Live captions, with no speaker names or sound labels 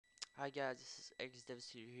Hi guys, this is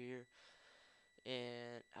XDevStudio here,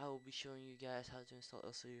 and I will be showing you guys how to install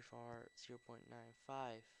LCPDFR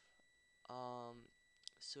 0.95. Um,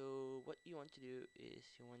 so what you want to do is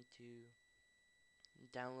you want to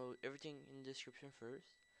download everything in the description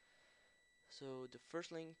first. So the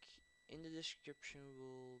first link in the description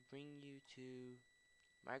will bring you to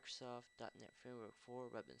Microsoft.NET Framework 4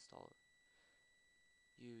 Web Installer.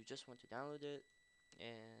 You just want to download it,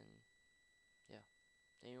 and yeah.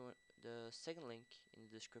 Then you want the second link in the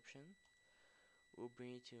description will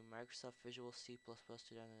bring you to Microsoft Visual C++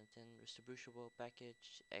 2010 Distributable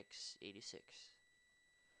Package x86.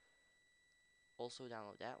 Also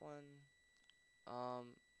download that one.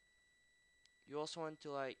 Um, you also want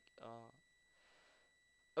to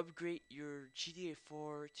upgrade your GTA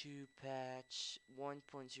 4 to patch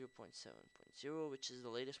 1.0.7.0, which is the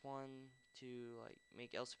latest one, to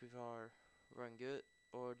make LCPDFR run good.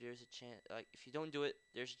 Or there's a chance, if you don't do it,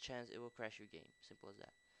 there's a chance it will crash your game. Simple as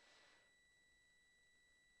that.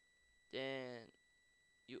 Then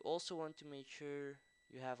you also want to make sure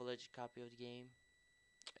you have a legit copy of the game,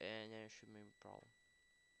 and then it shouldn't be a problem.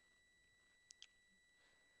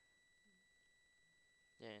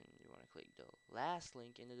 Then you want to click the last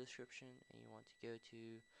link in the description, and you want to go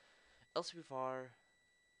to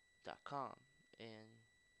lcpdfr.com and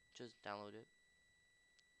just download it.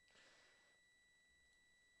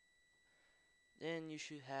 Then you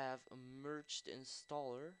should have a merged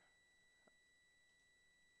installer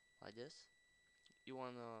like this. You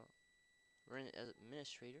want to run it as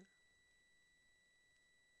administrator.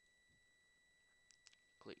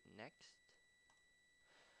 Click next.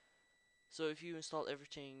 So if you install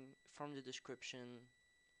everything from the description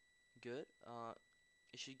good,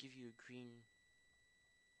 it should give you a green,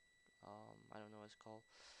 I don't know what it's called.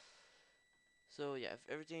 So yeah, if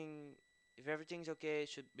everything's okay, it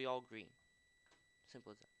should be all green.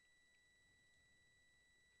 Simple as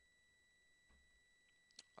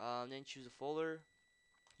that. Then choose a folder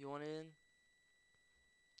you want it in.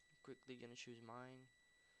 Quickly gonna choose mine.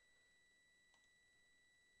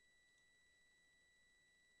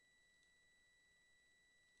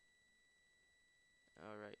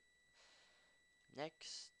 Alright.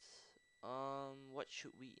 Next, what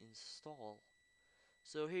should we install?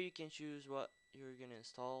 So here you can choose what you're gonna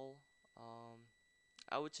install. Um,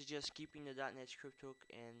 I would suggest keeping the .NET script hook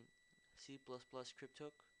and C++ script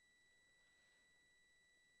hook.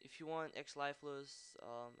 If you want xlifeless,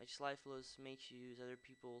 xlifeless makes you use other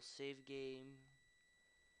people's save game.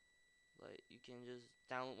 Like you can just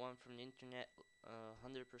download one from the internet,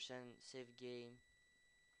 100% save game,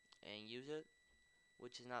 and use it,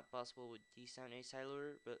 which is not possible with dsound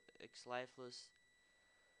asylor, but xlifeless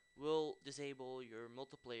will disable your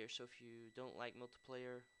multiplayer. So if you don't like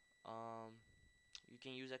multiplayer, you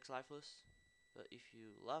can use xlifeless, but if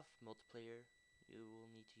you love multiplayer, you will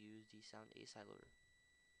need to use dsound asylor.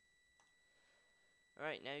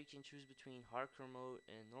 Alright, now you can choose between hardcore mode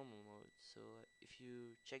and normal mode. So if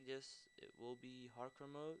you check this, it will be hardcore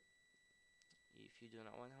mode. If you do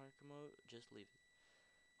not want hardcore mode, just leave it.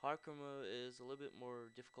 Hardcore mode is a little bit more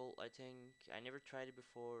difficult, I think. I never tried it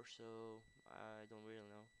before, so I don't really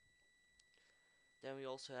know. Then we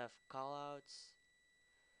also have callouts.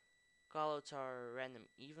 Callouts are random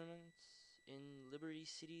events in Liberty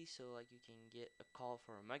City, so like you can get a call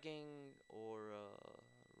for a mugging or a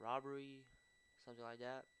robbery, something like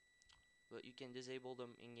that. But you can disable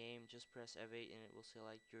them in game. Just press F8 and it will say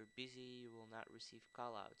like you're busy, you will not receive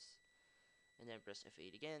callouts. And then press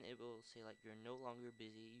F8 again, it will say like you're no longer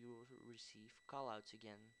busy, you will receive callouts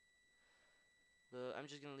again. But I'm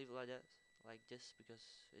just gonna leave it like this because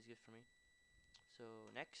it's good for me.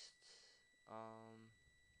 So next,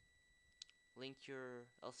 link your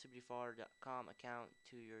lcpdfr.com account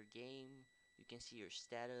to your game. You can see your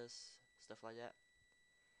status, stuff like that.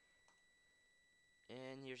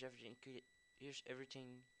 And here's everything. Here's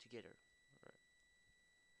everything together. Right.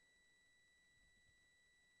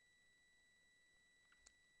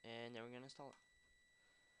 And then we're gonna install it.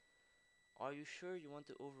 Are you sure you want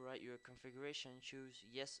to overwrite your configuration? Choose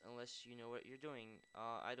yes unless you know what you're doing.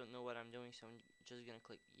 I don't know what I'm doing, so I'm just gonna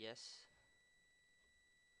click yes.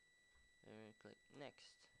 And click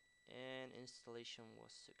next. And installation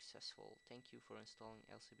was successful. Thank you for installing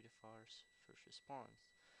LCPDFR's first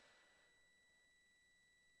response.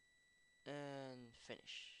 And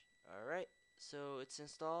finish. Alright, so it's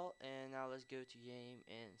installed, and now let's go to game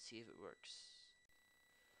and see if it works.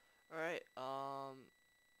 Alright,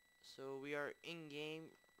 so we are in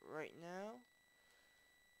game right now.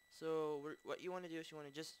 So what you want to do is you want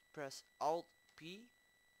to just press Alt P,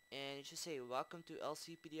 and it should say welcome to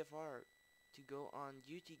LCPDFR. To go on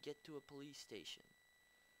duty, get to a police station.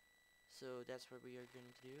 So that's what we are going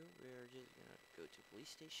to do. We're just gonna go to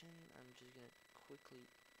police station. I'm just gonna quickly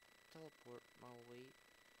teleport my way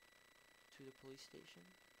to the police station.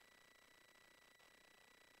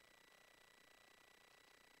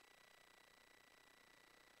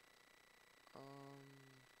 Um,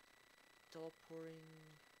 teleport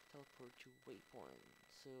to waypoint.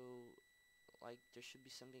 So, like, there should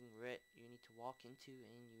be something red you need to walk into,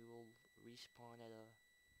 and you will respawn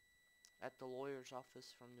at the lawyer's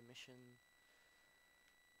office from the mission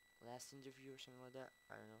last interview or something like that.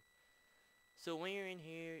 I don't know. So when you're in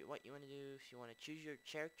here, what you want to do, if you want to choose your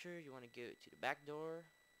character, you want to go to the back door.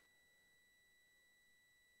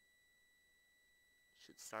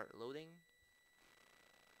 Should start loading.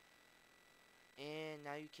 And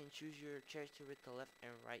now you can choose your character with the left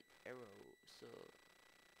and right arrow. So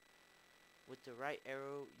with the right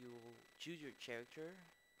arrow, you will choose your character.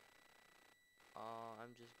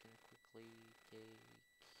 I'm just gonna quickly take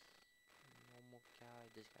normal guy,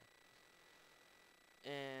 this guy.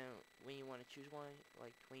 And when you want to choose one,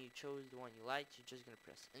 like when you chose the one you liked, you're just gonna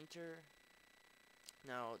press enter.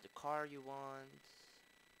 Now the car you want,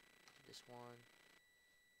 this one.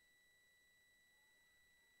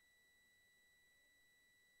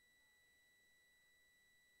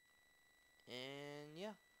 And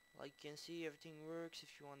yeah, like you can see, everything works.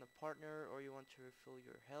 If you want a partner or you want to refill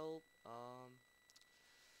your health,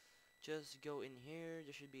 just go in here.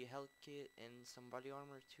 There should be a health kit and some body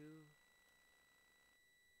armor too.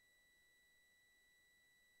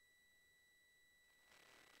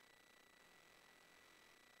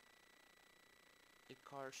 The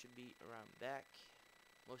car should be around back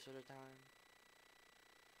most of the time.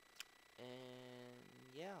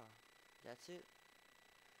 And yeah, that's it.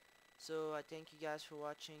 So I thank you guys for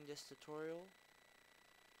watching this tutorial.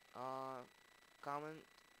 Comment,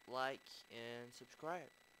 like, and subscribe.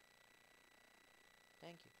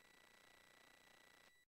 Thank you.